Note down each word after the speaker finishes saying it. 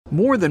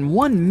More than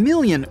 1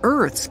 million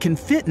Earths can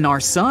fit in our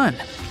sun.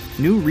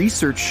 New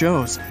research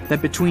shows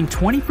that between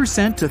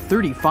 20% to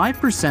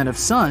 35% of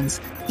suns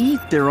eat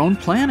their own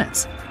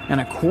planets, and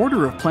a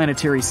quarter of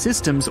planetary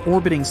systems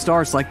orbiting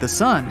stars like the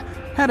sun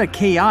had a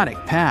chaotic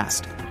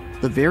past.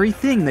 The very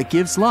thing that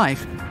gives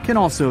life can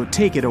also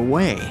take it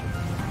away.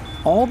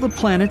 All the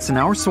planets in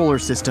our solar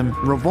system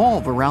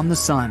revolve around the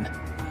sun,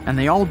 and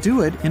they all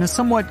do it in a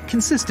somewhat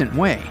consistent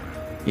way.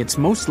 It's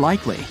most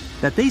likely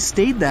that they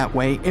stayed that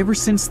way ever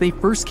since they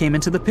first came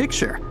into the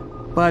picture,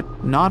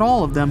 but not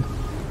all of them.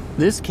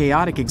 This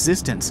chaotic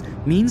existence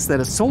means that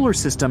a solar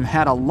system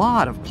had a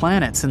lot of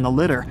planets in the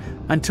litter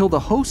until the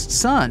host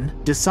sun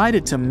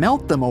decided to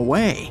melt them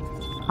away.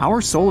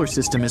 Our solar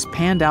system is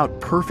panned out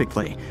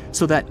perfectly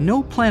so that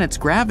no planet's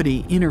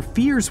gravity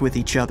interferes with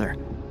each other.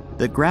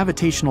 The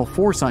gravitational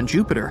force on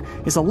Jupiter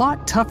is a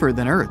lot tougher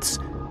than Earth's,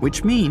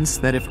 which means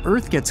that if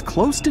Earth gets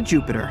close to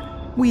Jupiter,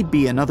 we'd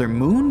be another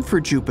moon for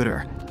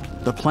Jupiter.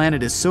 The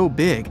planet is so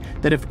big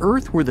that if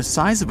Earth were the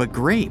size of a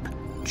grape,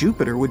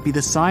 Jupiter would be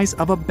the size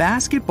of a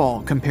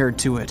basketball compared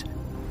to it.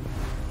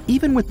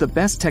 Even with the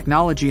best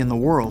technology in the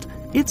world,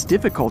 it's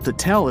difficult to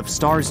tell if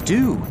stars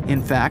do,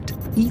 in fact,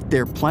 eat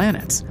their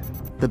planets.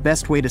 The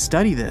best way to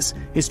study this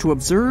is to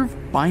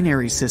observe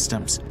binary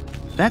systems.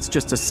 That's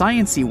just a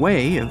sciencey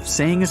way of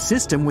saying a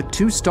system with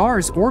two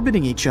stars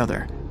orbiting each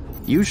other.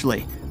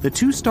 Usually, the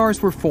two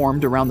stars were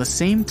formed around the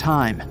same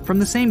time from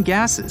the same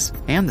gases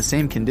and the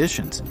same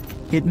conditions.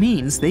 It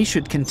means they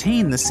should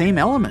contain the same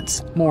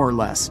elements, more or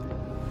less.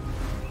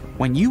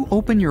 When you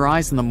open your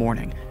eyes in the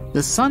morning,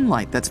 the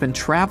sunlight that's been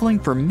traveling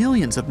for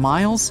millions of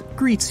miles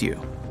greets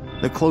you.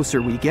 The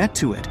closer we get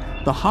to it,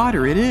 the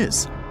hotter it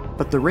is.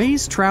 But the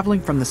rays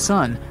traveling from the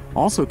sun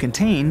also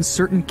contain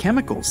certain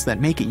chemicals that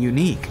make it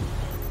unique.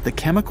 The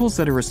chemicals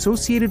that are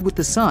associated with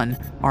the sun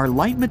are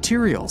light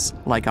materials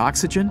like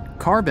oxygen,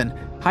 carbon,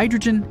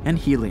 hydrogen, and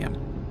helium.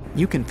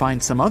 You can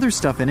find some other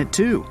stuff in it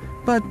too,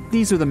 but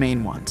these are the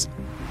main ones.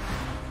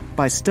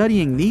 By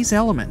studying these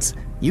elements,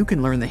 you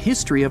can learn the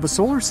history of a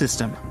solar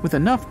system with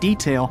enough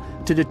detail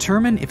to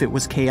determine if it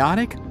was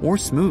chaotic or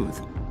smooth.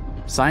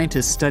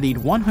 Scientists studied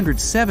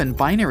 107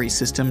 binary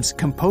systems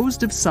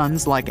composed of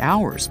suns like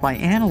ours by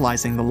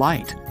analyzing the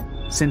light.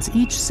 Since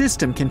each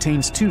system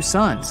contains two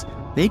suns,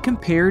 they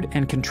compared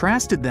and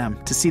contrasted them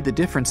to see the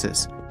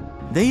differences.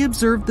 They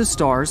observed the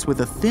stars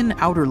with a thin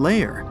outer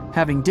layer,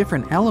 having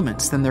different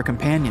elements than their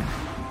companion.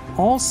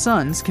 All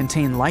suns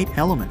contain light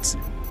elements,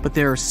 but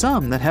there are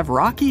some that have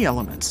rocky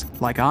elements,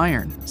 like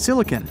iron,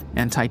 silicon,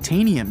 and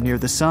titanium near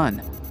the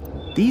sun.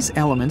 These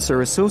elements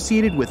are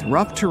associated with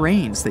rough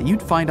terrains that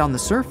you'd find on the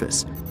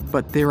surface,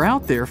 but they're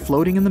out there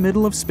floating in the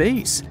middle of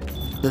space.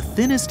 The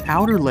thinnest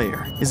outer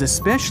layer is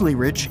especially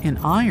rich in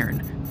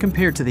iron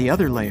compared to the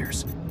other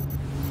layers.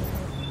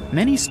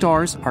 Many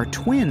stars are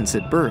twins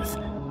at birth.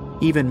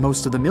 Even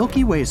most of the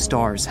Milky Way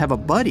stars have a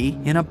buddy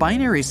in a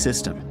binary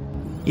system.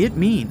 It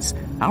means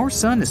our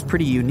sun is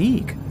pretty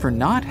unique for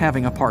not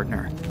having a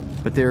partner.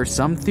 But there are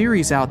some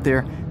theories out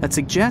there that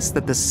suggest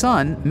that the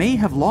sun may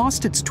have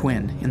lost its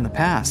twin in the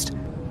past.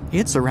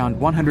 It's around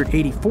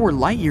 184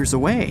 light-years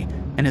away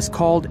and is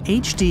called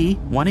HD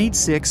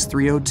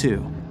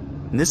 186302.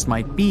 This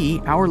might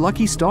be our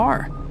lucky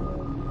star.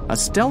 A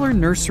stellar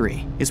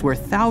nursery is where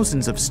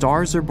thousands of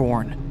stars are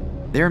born.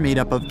 They're made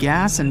up of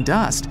gas and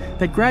dust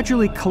that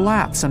gradually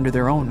collapse under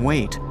their own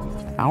weight.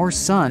 Our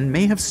sun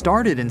may have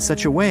started in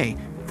such a way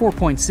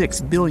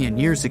 4.6 billion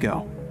years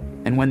ago.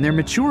 And when they're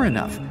mature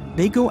enough,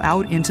 they go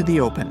out into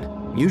the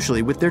open,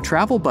 usually with their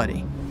travel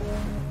buddy.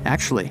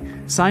 Actually,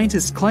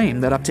 scientists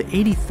claim that up to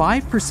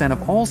 85%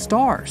 of all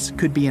stars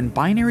could be in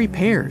binary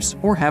pairs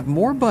or have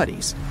more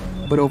buddies,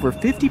 but over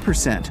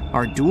 50%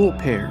 are dual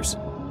pairs.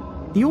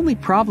 The only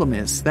problem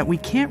is that we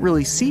can't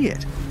really see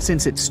it,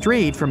 since it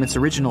strayed from its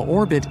original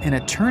orbit an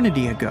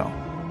eternity ago.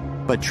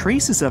 But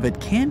traces of it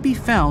can be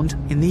found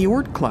in the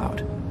Oort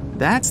cloud.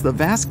 That's the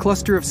vast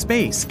cluster of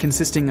space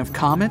consisting of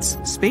comets,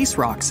 space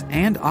rocks,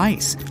 and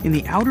ice in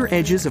the outer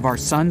edges of our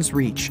sun's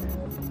reach.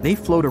 They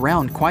float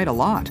around quite a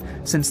lot,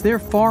 since they're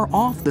far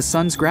off the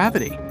sun's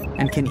gravity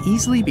and can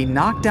easily be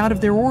knocked out of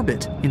their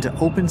orbit into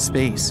open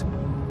space.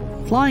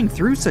 Flying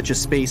through such a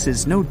space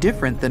is no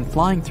different than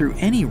flying through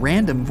any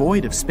random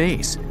void of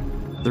space.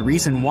 The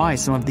reason why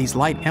some of these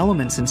light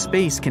elements in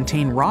space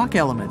contain rock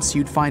elements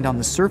you'd find on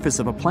the surface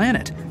of a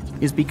planet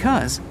is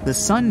because the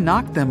sun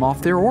knocked them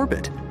off their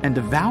orbit and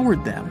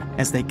devoured them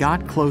as they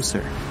got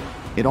closer.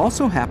 It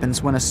also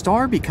happens when a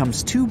star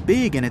becomes too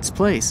big in its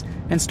place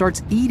and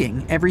starts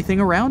eating everything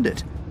around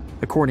it.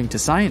 According to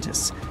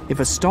scientists, if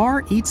a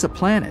star eats a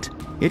planet,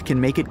 it can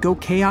make it go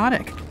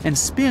chaotic and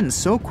spin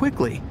so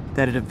quickly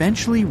that it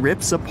eventually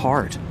rips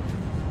apart.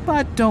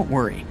 But don't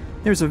worry,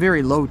 there's a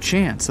very low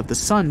chance of the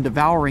sun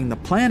devouring the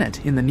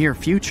planet in the near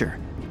future.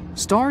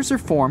 Stars are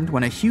formed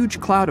when a huge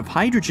cloud of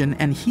hydrogen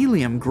and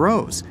helium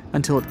grows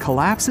until it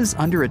collapses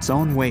under its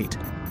own weight.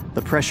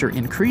 The pressure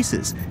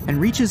increases and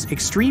reaches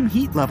extreme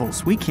heat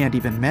levels we can't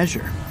even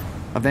measure.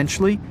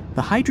 Eventually,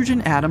 the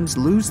hydrogen atoms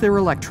lose their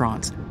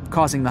electrons,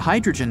 causing the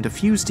hydrogen to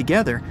fuse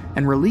together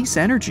and release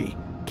energy,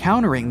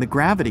 countering the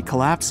gravity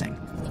collapsing.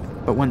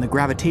 But when the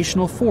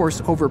gravitational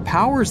force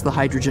overpowers the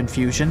hydrogen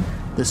fusion,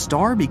 the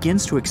star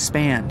begins to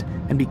expand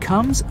and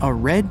becomes a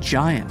red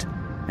giant.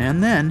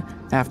 And then,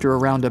 after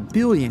around 1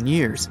 billion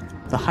years,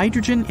 the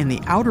hydrogen in the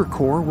outer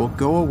core will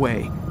go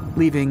away,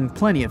 leaving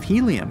plenty of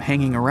helium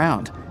hanging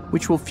around,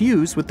 which will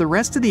fuse with the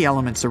rest of the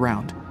elements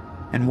around.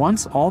 And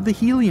once all the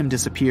helium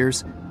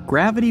disappears,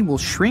 gravity will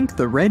shrink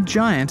the red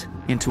giant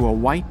into a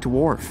white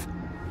dwarf.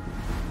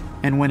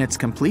 And when it's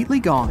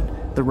completely gone,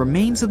 the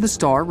remains of the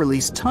star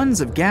release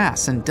tons of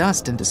gas and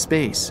dust into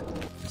space.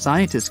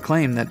 Scientists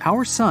claim that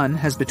our sun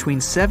has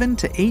between 7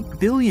 to 8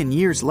 billion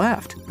years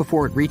left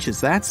before it reaches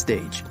that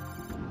stage.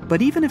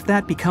 But even if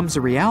that becomes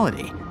a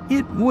reality,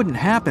 it wouldn't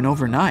happen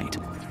overnight.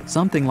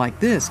 Something like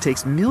this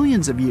takes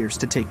millions of years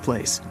to take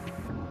place.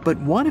 But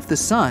what if the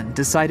sun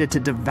decided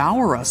to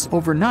devour us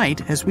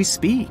overnight as we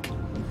speak?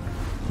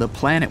 The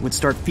planet would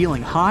start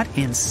feeling hot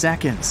in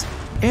seconds.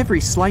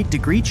 Every slight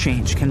degree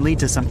change can lead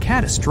to some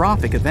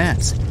catastrophic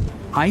events.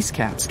 Ice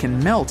caps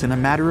can melt in a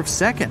matter of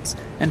seconds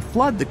and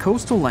flood the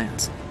coastal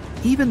lands.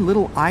 Even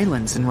little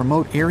islands in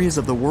remote areas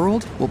of the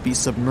world will be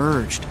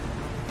submerged.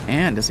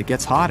 And as it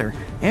gets hotter,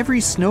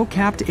 every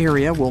snow-capped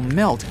area will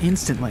melt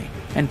instantly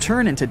and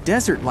turn into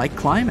desert-like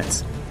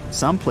climates.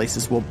 Some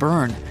places will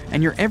burn,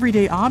 and your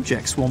everyday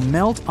objects will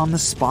melt on the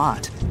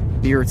spot.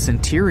 The Earth's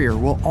interior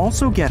will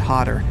also get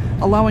hotter,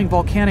 allowing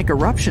volcanic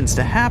eruptions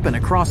to happen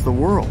across the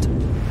world.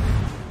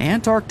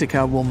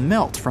 Antarctica will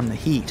melt from the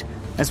heat,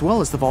 as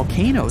well as the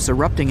volcanoes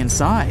erupting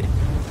inside.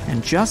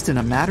 And just in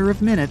a matter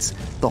of minutes,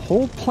 the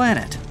whole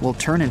planet will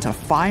turn into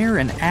fire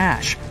and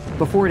ash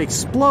before it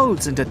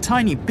explodes into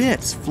tiny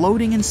bits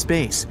floating in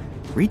space,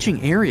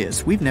 reaching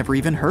areas we've never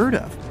even heard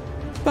of.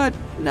 But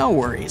no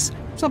worries,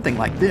 something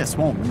like this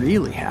won't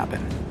really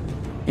happen.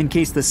 In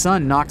case the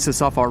sun knocks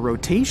us off our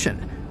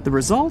rotation, the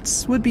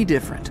results would be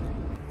different.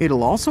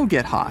 It'll also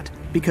get hot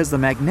because the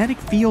magnetic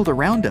field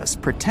around us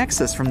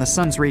protects us from the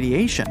sun's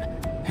radiation.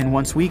 And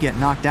once we get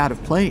knocked out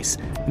of place,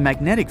 the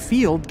magnetic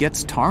field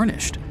gets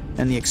tarnished,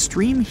 and the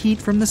extreme heat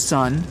from the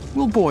sun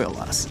will boil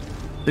us.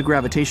 The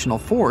gravitational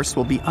force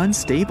will be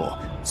unstable,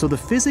 so the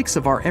physics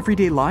of our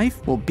everyday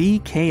life will be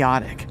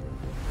chaotic.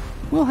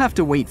 We'll have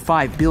to wait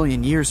 5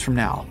 billion years from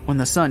now when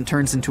the sun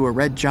turns into a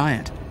red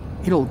giant.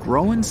 It'll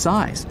grow in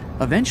size,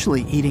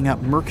 eventually eating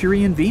up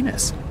Mercury and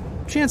Venus.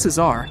 Chances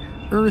are,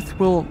 Earth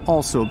will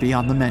also be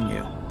on the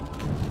menu.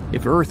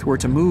 If Earth were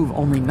to move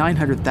only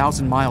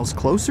 900,000 miles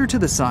closer to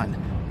the sun,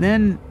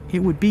 then it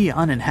would be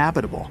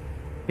uninhabitable.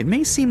 It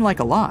may seem like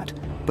a lot,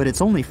 but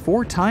it's only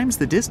 4 times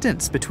the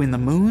distance between the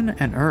Moon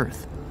and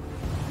Earth.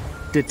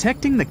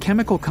 Detecting the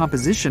chemical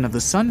composition of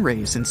the sun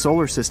rays in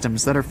solar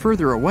systems that are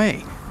further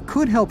away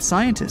could help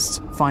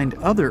scientists find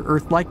other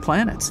Earth-like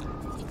planets.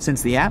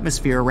 Since the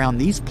atmosphere around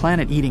these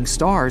planet-eating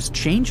stars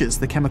changes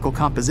the chemical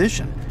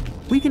composition,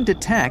 we can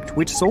detect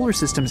which solar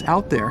systems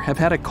out there have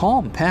had a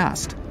calm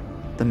past.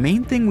 The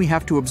main thing we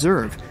have to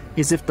observe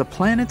is if the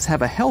planets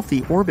have a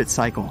healthy orbit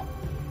cycle.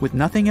 With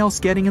nothing else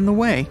getting in the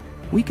way,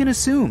 we can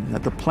assume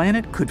that the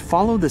planet could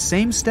follow the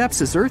same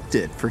steps as Earth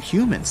did for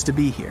humans to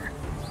be here.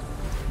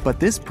 But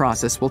this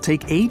process will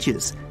take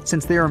ages,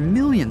 since there are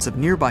millions of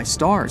nearby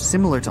stars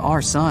similar to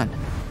our Sun.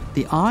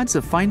 The odds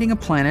of finding a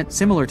planet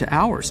similar to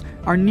ours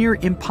are near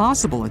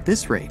impossible at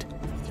this rate.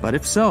 But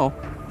if so,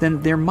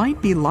 then there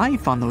might be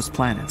life on those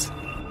planets.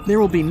 There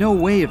will be no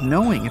way of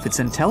knowing if it's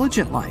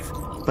intelligent life,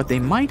 but they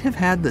might have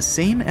had the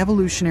same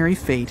evolutionary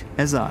fate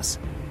as us.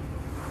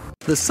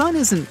 The Sun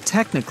isn't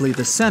technically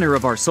the center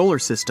of our solar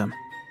system.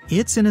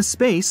 It's in a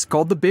space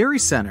called the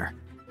barycenter.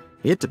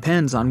 It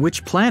depends on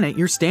which planet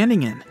you're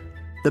standing in.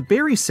 The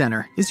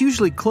barycenter is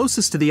usually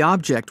closest to the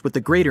object with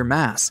the greater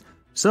mass.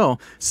 So,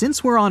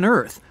 since we're on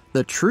Earth,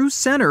 the true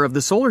center of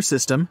the solar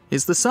system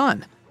is the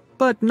Sun,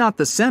 but not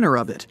the center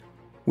of it.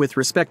 With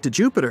respect to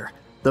Jupiter,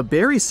 the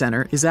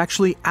barycenter is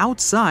actually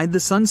outside the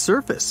Sun's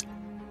surface.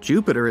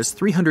 Jupiter is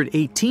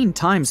 318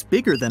 times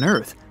bigger than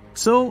Earth,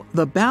 so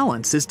the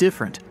balance is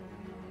different.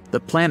 The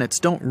planets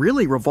don't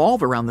really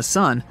revolve around the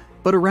Sun,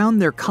 but around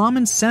their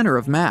common center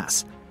of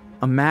mass.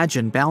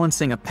 Imagine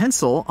balancing a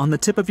pencil on the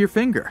tip of your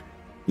finger.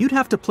 You'd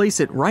have to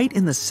place it right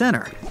in the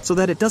center so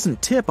that it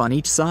doesn't tip on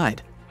each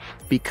side.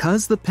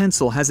 Because the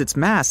pencil has its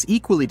mass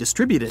equally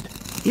distributed,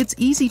 it's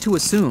easy to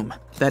assume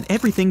that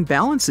everything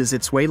balances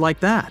its way like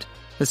that,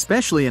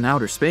 especially in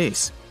outer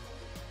space.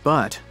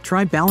 But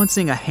try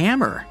balancing a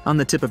hammer on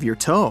the tip of your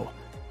toe.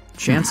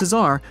 Chances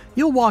are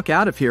you'll walk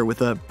out of here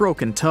with a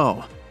broken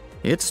toe.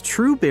 Its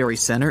true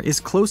barycenter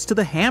is close to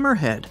the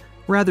hammerhead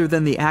rather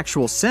than the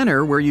actual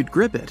center where you'd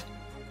grip it.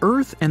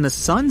 Earth and the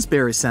Sun's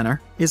barycenter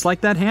is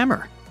like that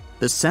hammer.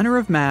 The center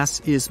of mass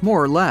is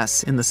more or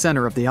less in the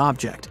center of the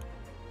object.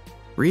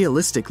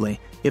 Realistically,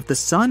 if the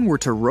Sun were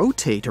to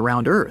rotate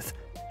around Earth,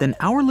 then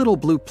our little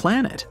blue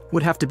planet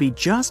would have to be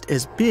just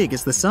as big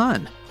as the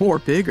Sun, or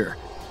bigger.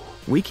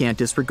 We can't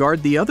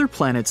disregard the other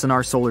planets in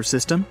our solar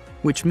system,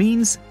 which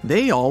means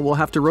they all will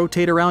have to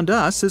rotate around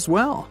us as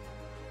well.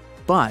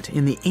 But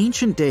in the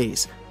ancient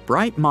days,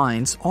 bright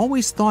minds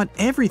always thought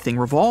everything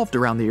revolved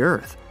around the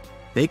Earth.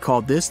 They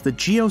called this the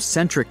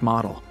geocentric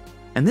model,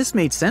 and this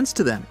made sense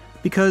to them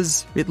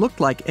because it looked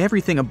like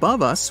everything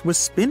above us was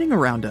spinning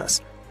around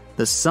us.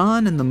 The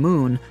sun and the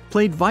moon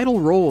played vital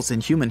roles in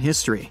human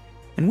history,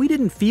 and we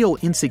didn't feel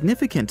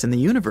insignificant in the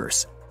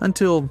universe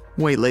until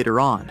way later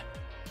on.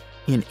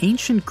 In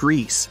ancient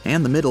Greece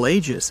and the Middle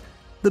Ages,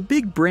 the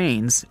big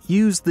brains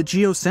used the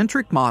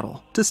geocentric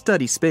model to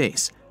study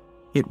space.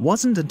 It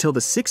wasn't until the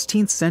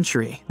 16th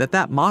century that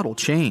that model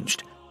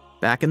changed.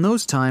 Back in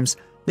those times,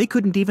 they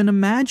couldn't even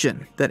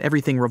imagine that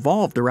everything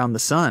revolved around the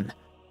sun,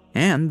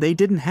 and they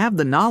didn't have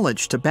the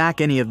knowledge to back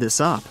any of this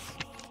up.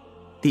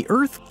 The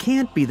Earth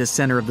can't be the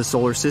center of the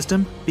solar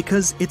system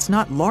because it's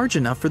not large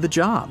enough for the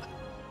job.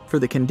 For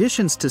the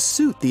conditions to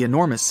suit the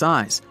enormous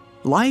size,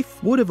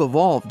 life would have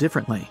evolved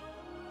differently.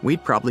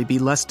 We'd probably be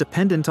less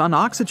dependent on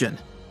oxygen.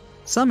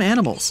 Some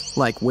animals,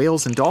 like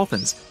whales and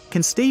dolphins,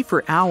 can stay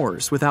for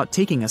hours without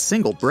taking a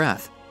single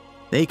breath.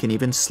 They can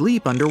even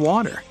sleep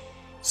underwater.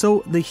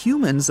 So the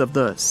humans of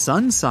the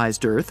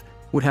sun-sized Earth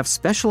would have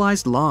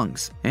specialized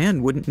lungs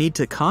and wouldn't need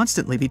to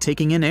constantly be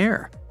taking in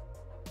air.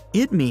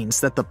 It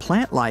means that the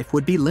plant life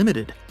would be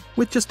limited,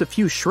 with just a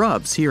few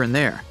shrubs here and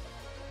there.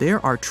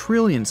 There are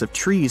trillions of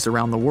trees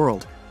around the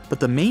world, but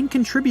the main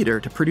contributor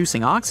to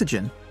producing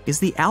oxygen is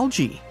the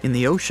algae in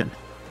the ocean.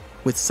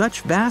 With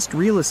such vast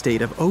real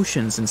estate of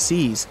oceans and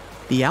seas,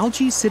 the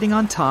algae sitting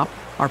on top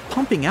are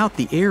pumping out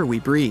the air we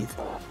breathe.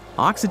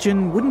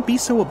 Oxygen wouldn't be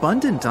so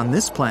abundant on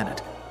this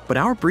planet, but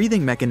our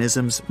breathing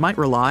mechanisms might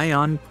rely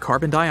on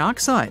carbon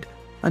dioxide,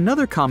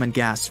 another common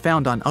gas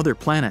found on other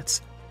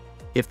planets.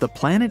 If the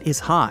planet is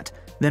hot,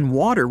 then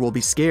water will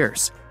be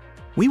scarce.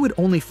 We would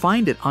only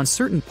find it on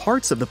certain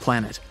parts of the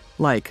planet,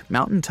 like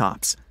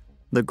mountaintops.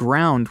 The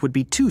ground would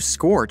be too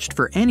scorched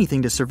for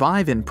anything to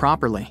survive in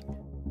properly.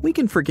 We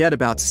can forget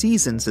about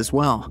seasons as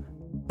well.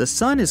 The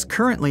sun is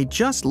currently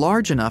just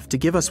large enough to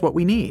give us what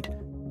we need.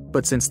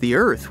 But since the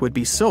Earth would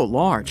be so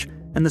large,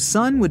 and the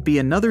sun would be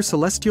another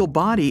celestial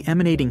body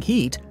emanating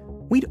heat,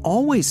 we'd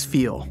always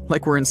feel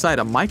like we're inside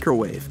a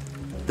microwave.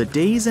 The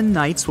days and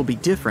nights will be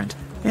different,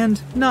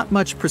 and not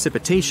much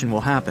precipitation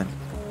will happen.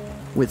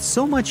 With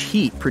so much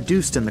heat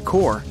produced in the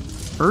core,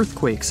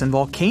 earthquakes and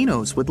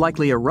volcanoes would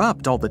likely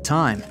erupt all the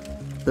time.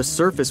 The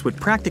surface would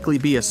practically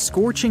be a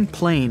scorching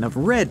plain of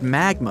red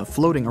magma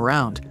floating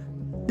around.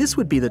 This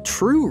would be the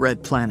true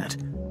red planet.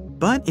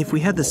 But if we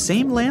had the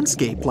same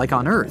landscape like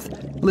on Earth,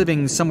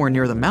 living somewhere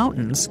near the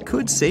mountains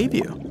could save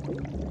you.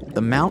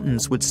 The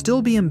mountains would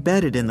still be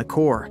embedded in the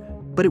core,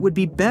 but it would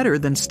be better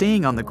than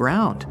staying on the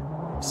ground.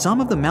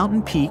 Some of the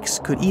mountain peaks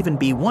could even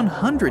be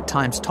 100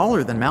 times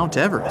taller than Mount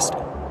Everest.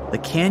 The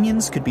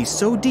canyons could be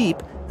so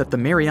deep that the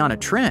Mariana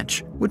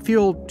Trench would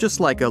feel just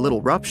like a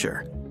little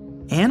rupture.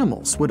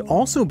 Animals would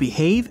also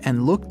behave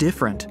and look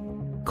different.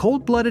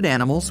 Cold-blooded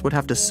animals would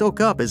have to soak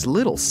up as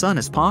little sun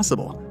as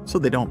possible so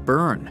they don't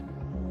burn.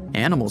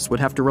 Animals would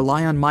have to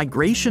rely on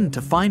migration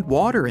to find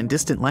water in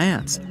distant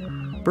lands.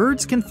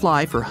 Birds can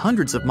fly for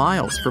hundreds of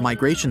miles for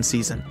migration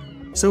season,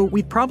 so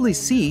we'd probably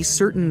see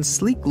certain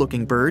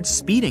sleek-looking birds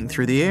speeding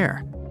through the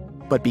air.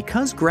 But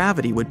because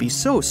gravity would be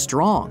so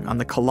strong on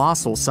the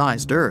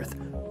colossal-sized Earth,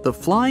 the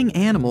flying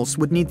animals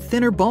would need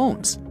thinner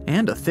bones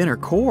and a thinner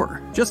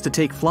core just to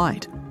take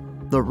flight.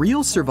 The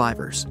real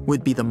survivors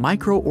would be the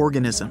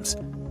microorganisms.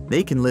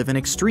 They can live in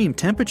extreme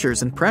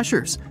temperatures and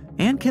pressures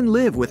and can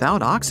live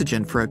without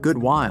oxygen for a good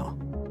while.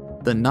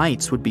 The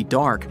nights would be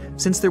dark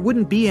since there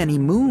wouldn't be any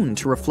moon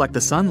to reflect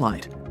the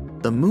sunlight.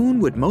 The moon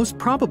would most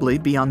probably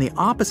be on the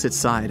opposite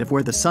side of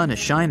where the sun is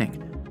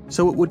shining,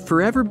 so it would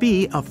forever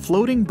be a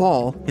floating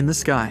ball in the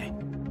sky.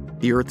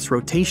 The Earth's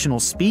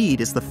rotational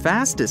speed is the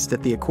fastest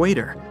at the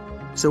equator,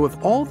 so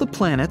if all the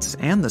planets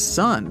and the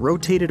sun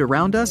rotated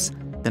around us,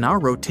 then our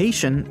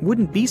rotation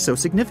wouldn't be so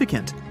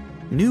significant.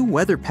 New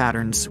weather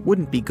patterns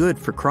wouldn't be good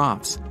for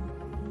crops.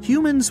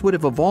 Humans would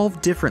have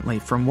evolved differently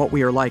from what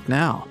we are like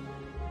now.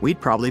 We'd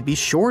probably be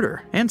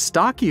shorter and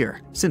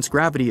stockier since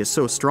gravity is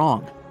so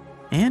strong.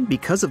 And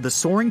because of the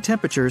soaring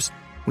temperatures,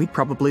 we'd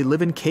probably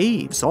live in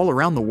caves all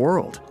around the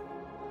world.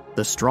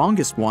 The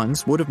strongest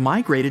ones would have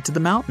migrated to the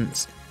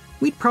mountains.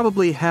 We'd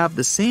probably have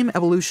the same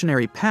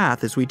evolutionary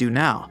path as we do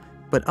now,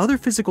 but other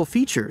physical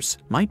features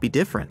might be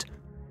different.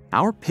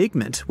 Our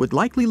pigment would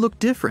likely look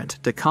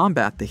different to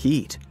combat the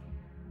heat.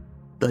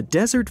 The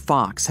desert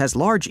fox has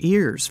large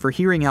ears for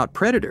hearing out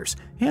predators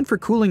and for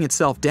cooling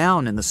itself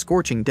down in the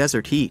scorching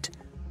desert heat.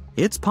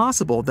 It's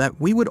possible that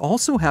we would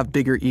also have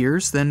bigger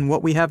ears than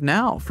what we have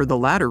now for the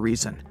latter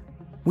reason.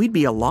 We'd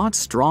be a lot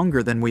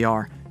stronger than we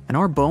are, and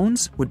our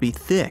bones would be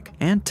thick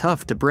and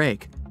tough to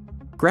break.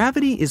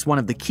 Gravity is one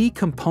of the key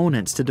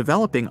components to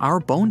developing our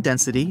bone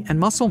density and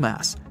muscle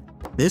mass.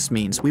 This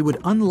means we would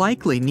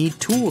unlikely need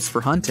tools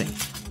for hunting.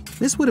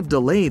 This would have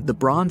delayed the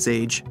Bronze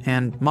Age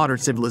and modern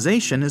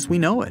civilization as we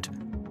know it.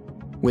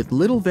 With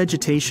little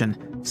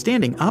vegetation,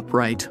 standing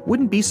upright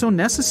wouldn't be so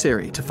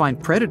necessary to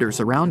find predators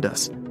around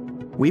us.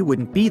 We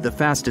wouldn't be the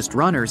fastest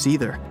runners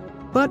either,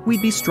 but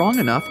we'd be strong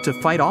enough to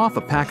fight off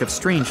a pack of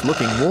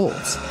strange-looking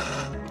wolves.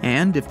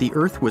 And if the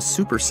Earth was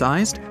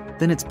supersized,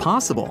 then it's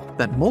possible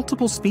that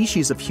multiple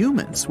species of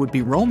humans would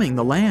be roaming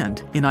the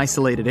land in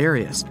isolated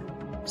areas.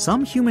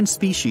 Some human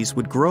species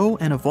would grow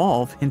and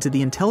evolve into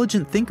the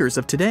intelligent thinkers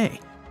of today,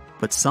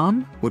 but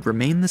some would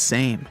remain the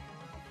same.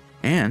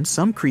 And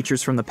some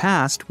creatures from the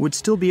past would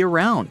still be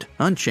around,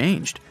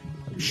 unchanged.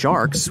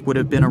 Sharks would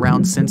have been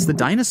around since the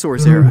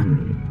dinosaurs era.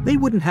 They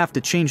wouldn't have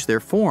to change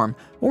their form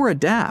or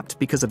adapt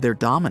because of their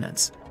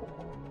dominance.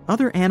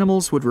 Other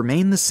animals would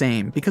remain the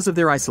same because of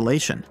their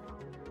isolation.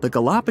 The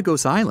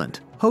Galapagos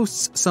Island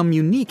hosts some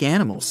unique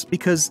animals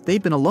because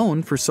they've been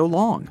alone for so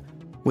long.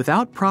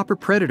 Without proper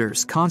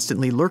predators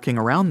constantly lurking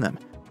around them,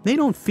 they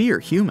don't fear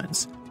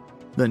humans.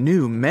 The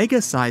new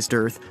mega-sized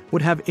Earth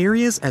would have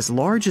areas as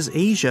large as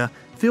Asia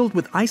filled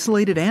with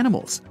isolated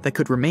animals that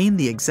could remain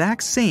the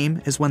exact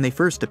same as when they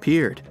first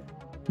appeared.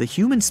 The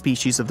human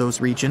species of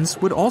those regions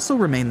would also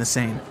remain the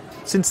same,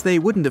 since they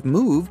wouldn't have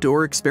moved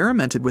or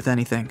experimented with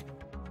anything.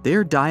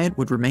 Their diet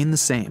would remain the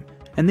same,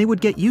 and they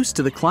would get used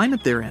to the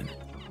climate they're in.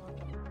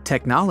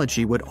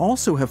 Technology would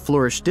also have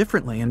flourished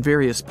differently in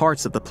various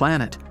parts of the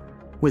planet.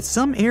 With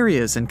some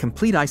areas in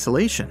complete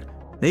isolation,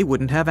 they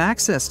wouldn't have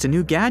access to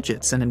new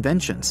gadgets and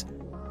inventions.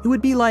 It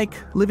would be like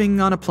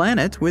living on a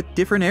planet with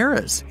different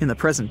eras in the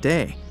present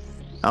day.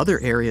 Other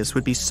areas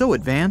would be so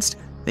advanced,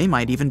 they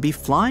might even be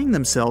flying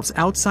themselves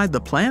outside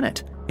the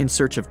planet in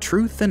search of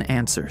truth and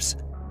answers.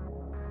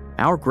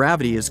 Our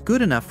gravity is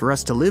good enough for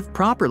us to live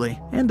properly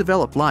and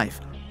develop life,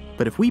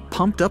 but if we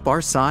pumped up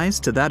our size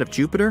to that of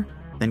Jupiter,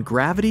 then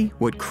gravity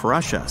would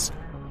crush us.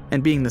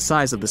 And being the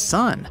size of the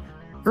Sun,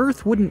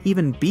 Earth wouldn't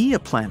even be a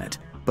planet,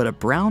 but a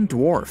brown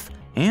dwarf,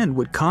 and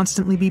would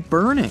constantly be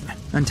burning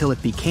until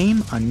it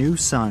became a new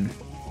sun.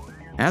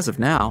 As of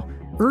now,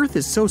 Earth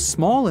is so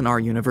small in our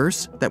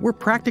universe that we're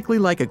practically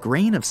like a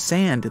grain of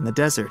sand in the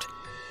desert.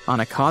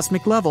 On a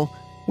cosmic level,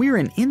 we're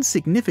an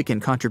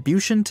insignificant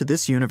contribution to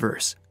this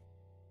universe.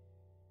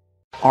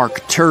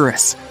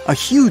 Arcturus, a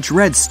huge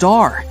red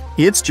star.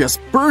 It's just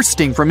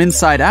bursting from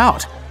inside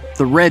out.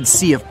 The red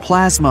sea of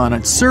plasma on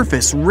its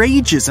surface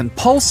rages and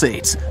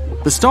pulsates.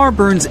 The star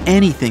burns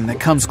anything that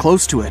comes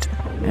close to it.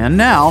 And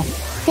now,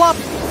 plop!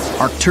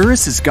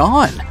 Arcturus is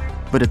gone.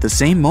 But at the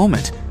same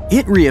moment,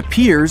 it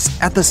reappears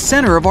at the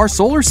center of our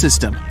solar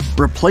system,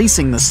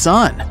 replacing the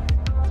sun.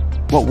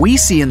 What we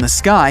see in the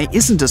sky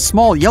isn't a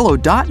small yellow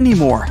dot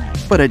anymore,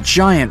 but a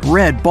giant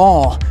red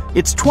ball.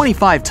 It's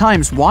 25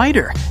 times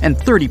wider and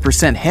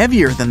 30%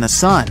 heavier than the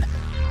sun.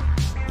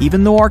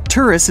 Even though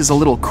Arcturus is a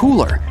little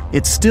cooler,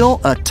 it's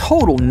still a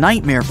total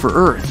nightmare for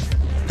Earth.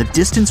 The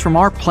distance from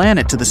our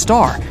planet to the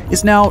star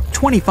is now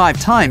 25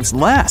 times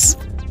less.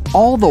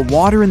 All the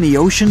water in the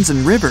oceans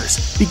and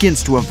rivers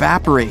begins to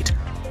evaporate.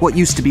 What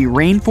used to be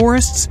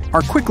rainforests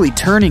are quickly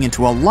turning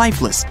into a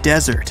lifeless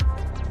desert.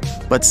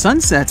 But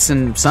sunsets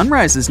and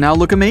sunrises now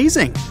look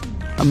amazing.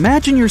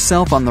 Imagine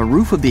yourself on the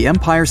roof of the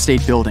Empire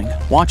State Building,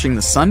 watching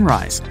the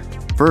sunrise.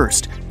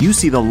 First, you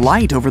see the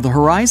light over the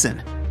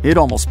horizon. It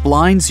almost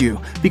blinds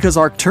you because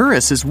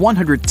Arcturus is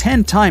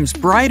 110 times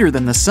brighter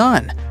than the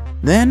sun.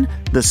 Then,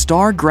 the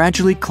star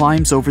gradually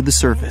climbs over the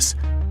surface.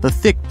 The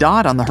thick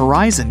dot on the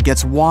horizon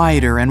gets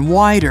wider and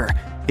wider.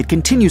 It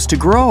continues to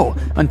grow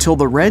until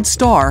the red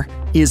star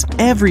is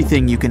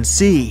everything you can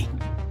see.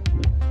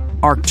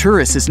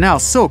 Arcturus is now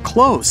so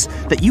close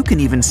that you can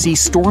even see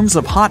storms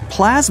of hot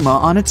plasma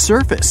on its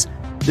surface.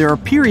 There are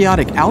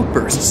periodic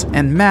outbursts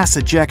and mass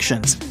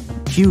ejections.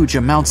 Huge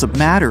amounts of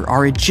matter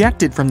are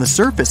ejected from the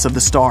surface of the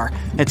star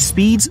at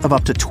speeds of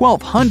up to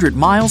 1,200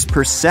 miles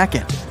per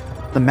second.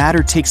 The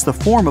matter takes the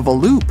form of a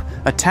loop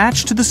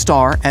attached to the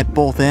star at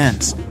both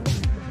ends.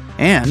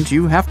 And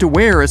you have to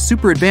wear a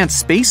super advanced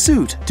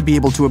spacesuit to be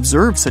able to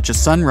observe such a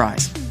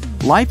sunrise.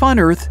 Life on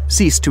Earth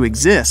ceased to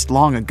exist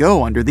long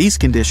ago under these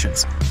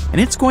conditions, and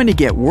it's going to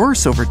get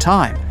worse over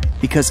time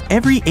because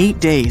every 8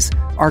 days,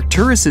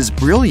 Arcturus's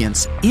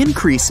brilliance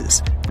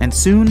increases, and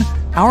soon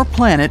our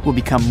planet will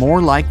become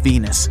more like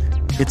Venus.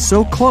 It's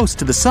so close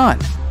to the sun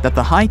that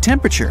the high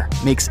temperature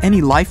makes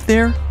any life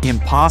there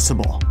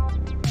impossible.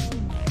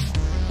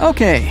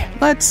 Okay,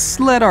 let's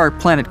let our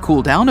planet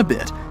cool down a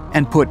bit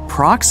and put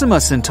Proxima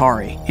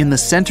Centauri in the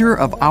center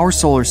of our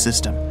solar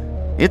system.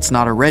 It's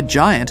not a red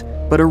giant,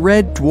 but a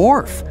red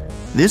dwarf.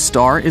 This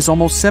star is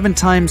almost 7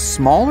 times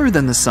smaller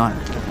than the sun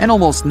and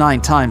almost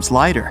 9 times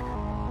lighter.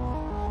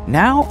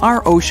 Now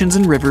our oceans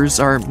and rivers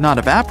are not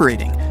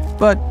evaporating,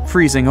 but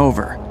freezing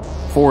over.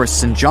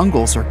 Forests and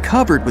jungles are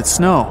covered with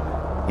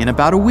snow. In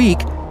about a week,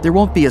 there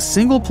won't be a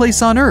single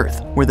place on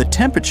Earth where the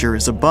temperature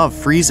is above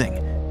freezing.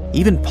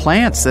 Even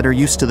plants that are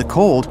used to the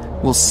cold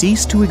will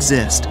cease to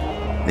exist.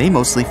 They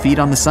mostly feed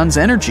on the sun's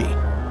energy.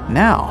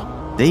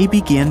 Now, they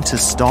begin to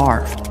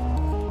starve.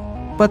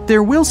 But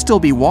there will still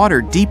be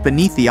water deep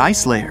beneath the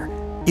ice layer.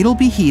 It'll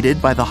be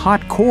heated by the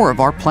hot core of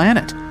our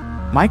planet.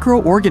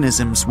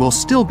 Microorganisms will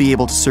still be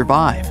able to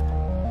survive.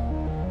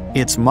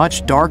 It's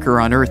much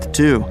darker on Earth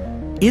too.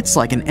 It's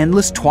like an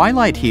endless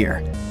twilight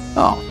here.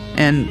 Oh,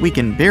 and we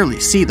can barely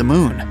see the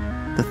moon.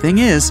 The thing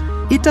is,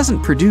 it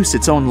doesn't produce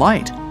its own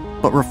light,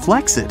 but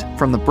reflects it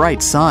from the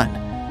bright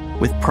sun.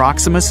 With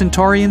Proxima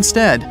Centauri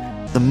instead,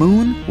 the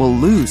moon will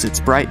lose its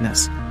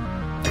brightness.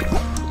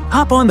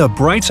 Hop on the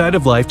bright side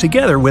of life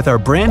together with our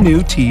brand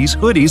new tees,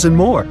 hoodies, and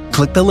more.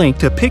 Click the link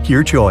to pick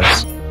your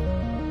choice.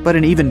 But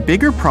an even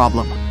bigger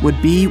problem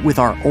would be with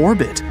our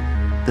orbit.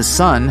 The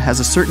sun has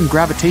a certain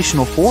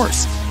gravitational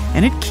force,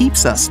 and it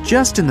keeps us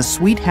just in the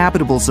sweet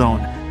habitable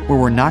zone where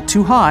we're not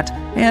too hot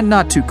and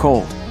not too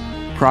cold.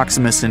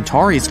 Proxima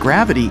Centauri's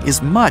gravity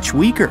is much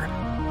weaker,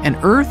 and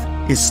Earth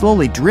is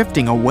slowly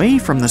drifting away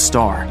from the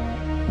star.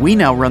 We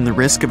now run the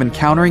risk of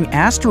encountering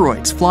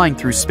asteroids flying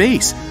through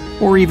space,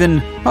 or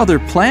even other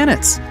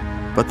planets.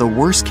 But the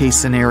worst-case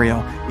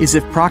scenario is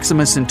if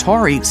Proxima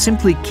Centauri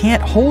simply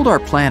can't hold our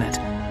planet,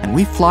 and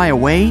we fly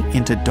away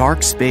into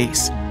dark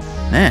space.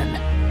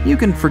 Then, you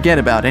can forget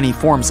about any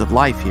forms of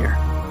life here.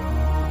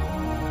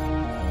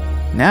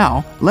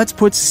 Now, let's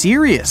put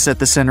Sirius at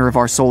the center of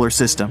our solar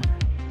system.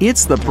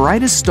 It's the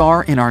brightest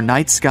star in our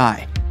night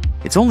sky.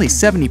 It's only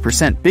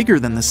 70% bigger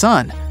than the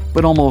Sun,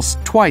 but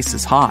almost twice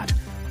as hot.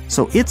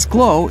 So its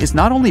glow is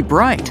not only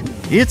bright,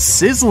 it's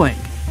sizzling.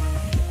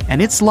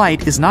 And its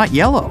light is not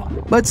yellow,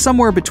 but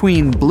somewhere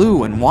between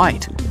blue and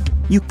white.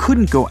 You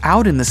couldn't go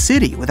out in the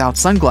city without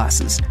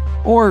sunglasses,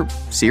 or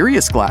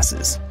Sirius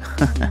glasses.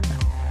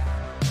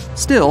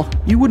 Still,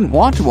 you wouldn't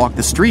want to walk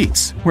the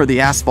streets, where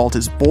the asphalt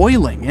is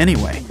boiling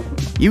anyway.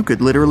 You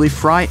could literally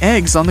fry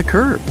eggs on the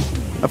curb.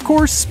 Of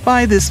course,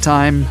 by this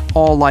time,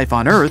 all life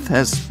on Earth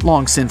has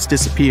long since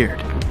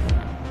disappeared.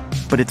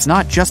 But it's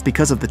not just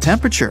because of the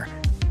temperature.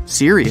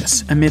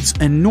 Sirius emits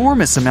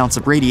enormous amounts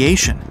of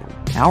radiation.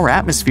 Our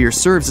atmosphere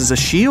serves as a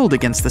shield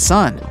against the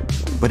sun.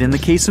 But in the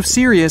case of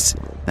Sirius,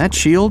 that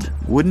shield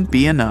wouldn't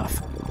be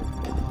enough.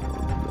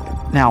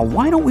 Now,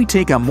 why don't we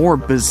take a more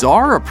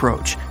bizarre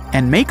approach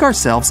and make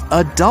ourselves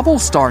a double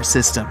star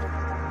system?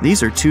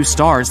 These are two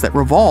stars that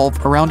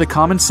revolve around a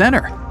common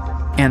center.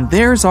 And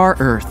there's our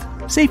Earth,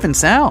 safe and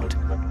sound.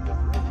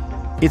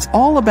 It's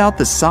all about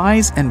the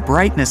size and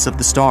brightness of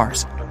the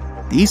stars.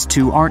 These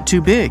two aren't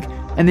too big,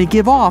 and they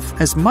give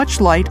off as much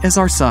light as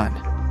our sun.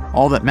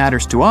 All that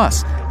matters to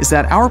us is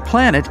that our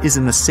planet is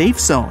in the safe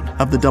zone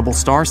of the double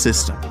star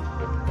system.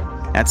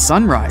 At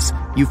sunrise,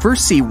 you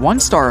first see one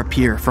star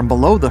appear from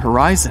below the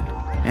horizon,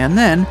 and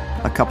then,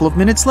 a couple of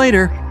minutes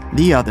later,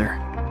 the other.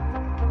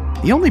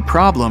 The only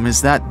problem is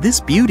that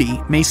this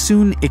beauty may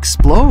soon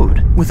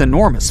explode with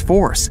enormous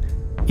force.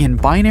 In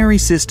binary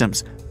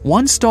systems,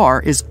 one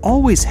star is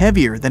always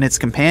heavier than its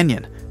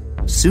companion.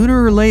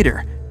 Sooner or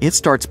later, it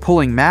starts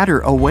pulling matter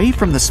away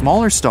from the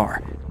smaller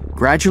star.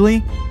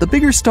 Gradually, the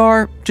bigger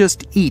star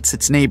just eats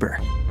its neighbor.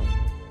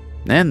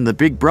 Then the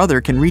big brother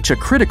can reach a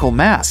critical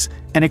mass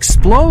and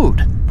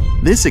explode.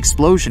 This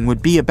explosion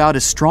would be about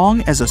as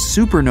strong as a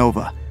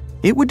supernova.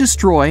 It would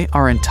destroy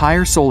our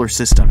entire solar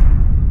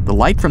system. The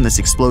light from this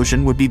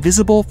explosion would be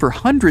visible for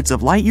hundreds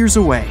of light years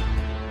away.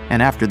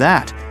 And after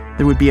that,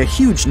 there would be a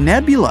huge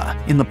nebula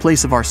in the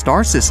place of our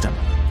star system.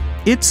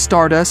 It's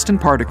stardust and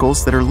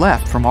particles that are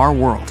left from our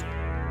world.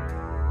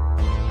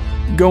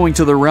 Going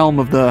to the realm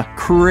of the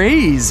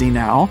crazy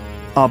now,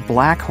 a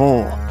black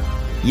hole.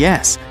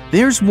 Yes,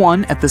 there's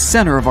one at the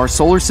center of our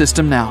solar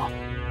system now.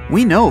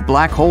 We know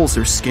black holes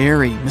are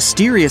scary,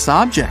 mysterious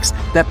objects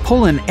that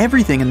pull in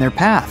everything in their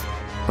path.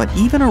 But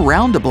even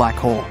around a black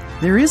hole,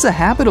 there is a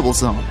habitable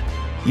zone.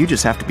 You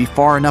just have to be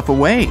far enough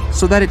away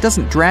so that it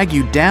doesn't drag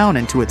you down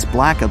into its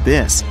black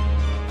abyss.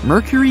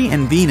 Mercury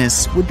and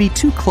Venus would be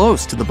too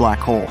close to the black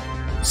hole,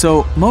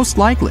 so most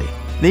likely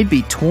they'd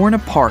be torn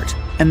apart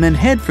and then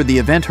head for the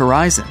event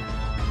horizon.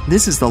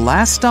 This is the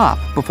last stop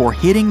before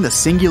hitting the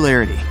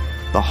singularity,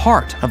 the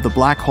heart of the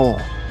black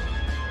hole.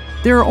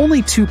 There are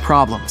only two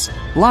problems: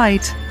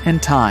 light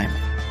and time.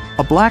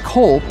 A black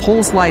hole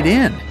pulls light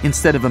in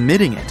instead of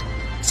emitting it,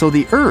 so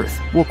the Earth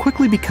will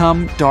quickly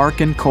become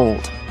dark and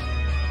cold.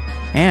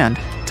 And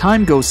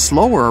time goes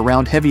slower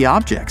around heavy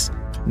objects.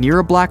 Near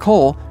a black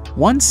hole,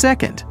 1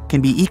 second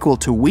can be equal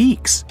to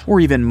weeks or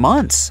even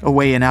months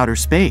away in outer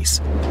space.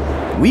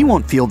 We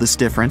won't feel this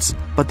difference,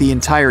 but the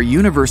entire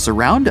universe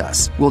around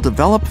us will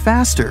develop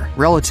faster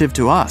relative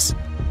to us.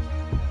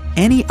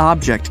 Any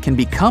object can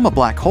become a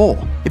black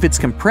hole if it's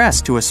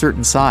compressed to a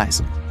certain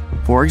size.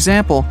 For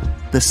example,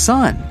 the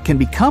Sun can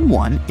become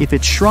one if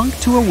it's shrunk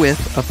to a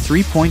width of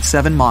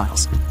 3.7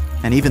 miles.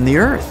 And even the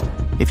Earth,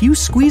 if you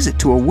squeeze it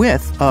to a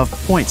width of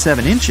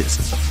 0.7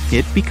 inches,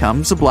 it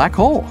becomes a black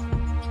hole.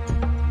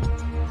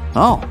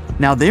 Oh,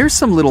 now there's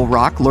some little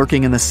rock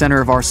lurking in the center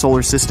of our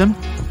solar system.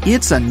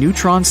 It's a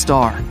neutron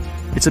star.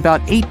 It's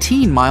about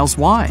 18 miles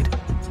wide.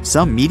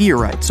 Some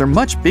meteorites are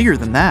much bigger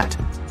than that,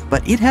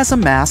 but it has a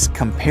mass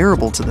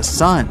comparable to the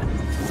Sun,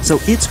 so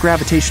its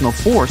gravitational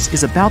force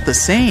is about the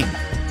same,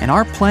 and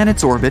our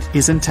planet's orbit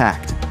is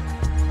intact.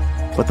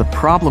 But the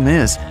problem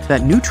is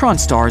that neutron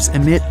stars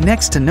emit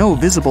next to no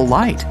visible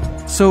light,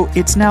 so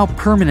it's now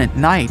permanent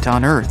night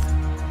on Earth.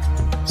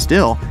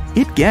 Still,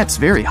 it gets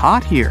very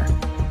hot here.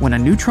 When a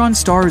neutron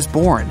star is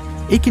born,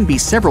 it can be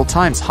several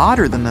times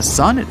hotter than the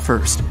Sun at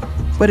first,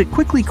 but it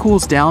quickly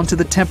cools down to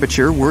the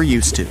temperature we're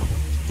used to.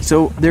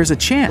 So there's a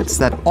chance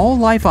that all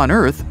life on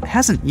Earth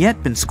hasn't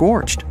yet been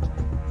scorched.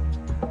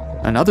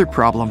 Another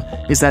problem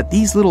is that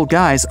these little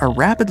guys are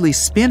rapidly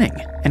spinning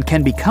and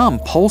can become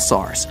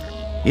pulsars.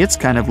 It's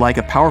kind of like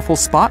a powerful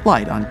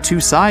spotlight on two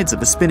sides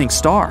of a spinning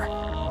star.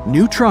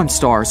 Neutron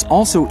stars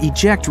also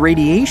eject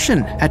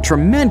radiation at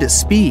tremendous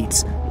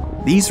speeds.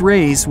 These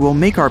rays will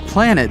make our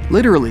planet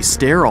literally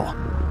sterile.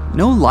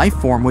 No life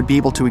form would be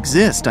able to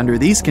exist under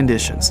these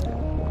conditions.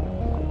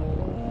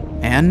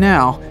 And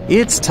now,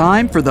 it's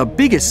time for the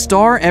biggest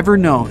star ever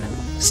known,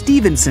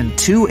 Stephenson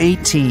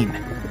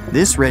 218.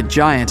 This red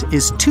giant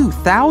is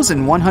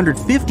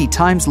 2,150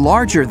 times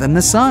larger than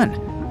the Sun.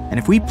 And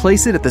if we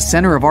place it at the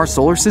center of our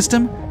solar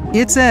system,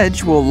 its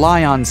edge will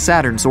lie on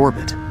Saturn's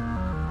orbit.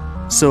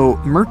 So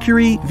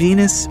Mercury,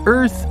 Venus,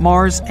 Earth,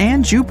 Mars,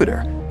 and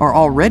Jupiter are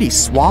already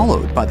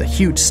swallowed by the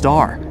huge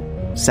star.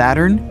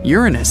 Saturn,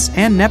 Uranus,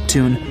 and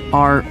Neptune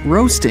are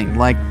roasting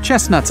like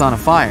chestnuts on a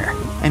fire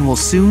and will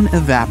soon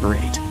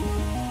evaporate.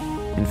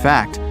 In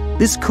fact,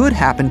 this could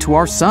happen to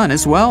our Sun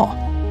as well.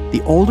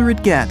 The older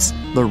it gets,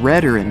 the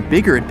redder and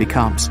bigger it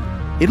becomes.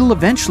 It'll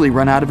eventually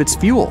run out of its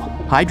fuel,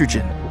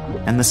 hydrogen,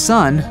 and the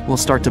Sun will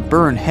start to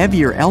burn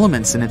heavier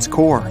elements in its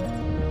core.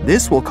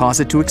 This will cause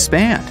it to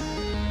expand.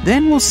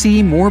 Then we'll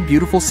see more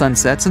beautiful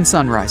sunsets and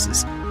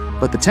sunrises,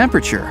 but the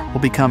temperature will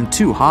become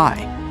too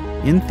high.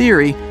 In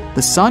theory,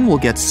 the Sun will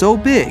get so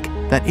big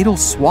that it'll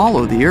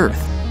swallow the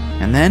Earth,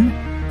 and then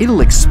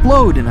it'll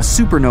explode in a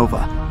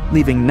supernova,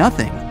 leaving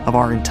nothing of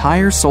our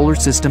entire solar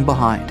system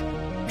behind.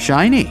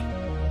 Shiny!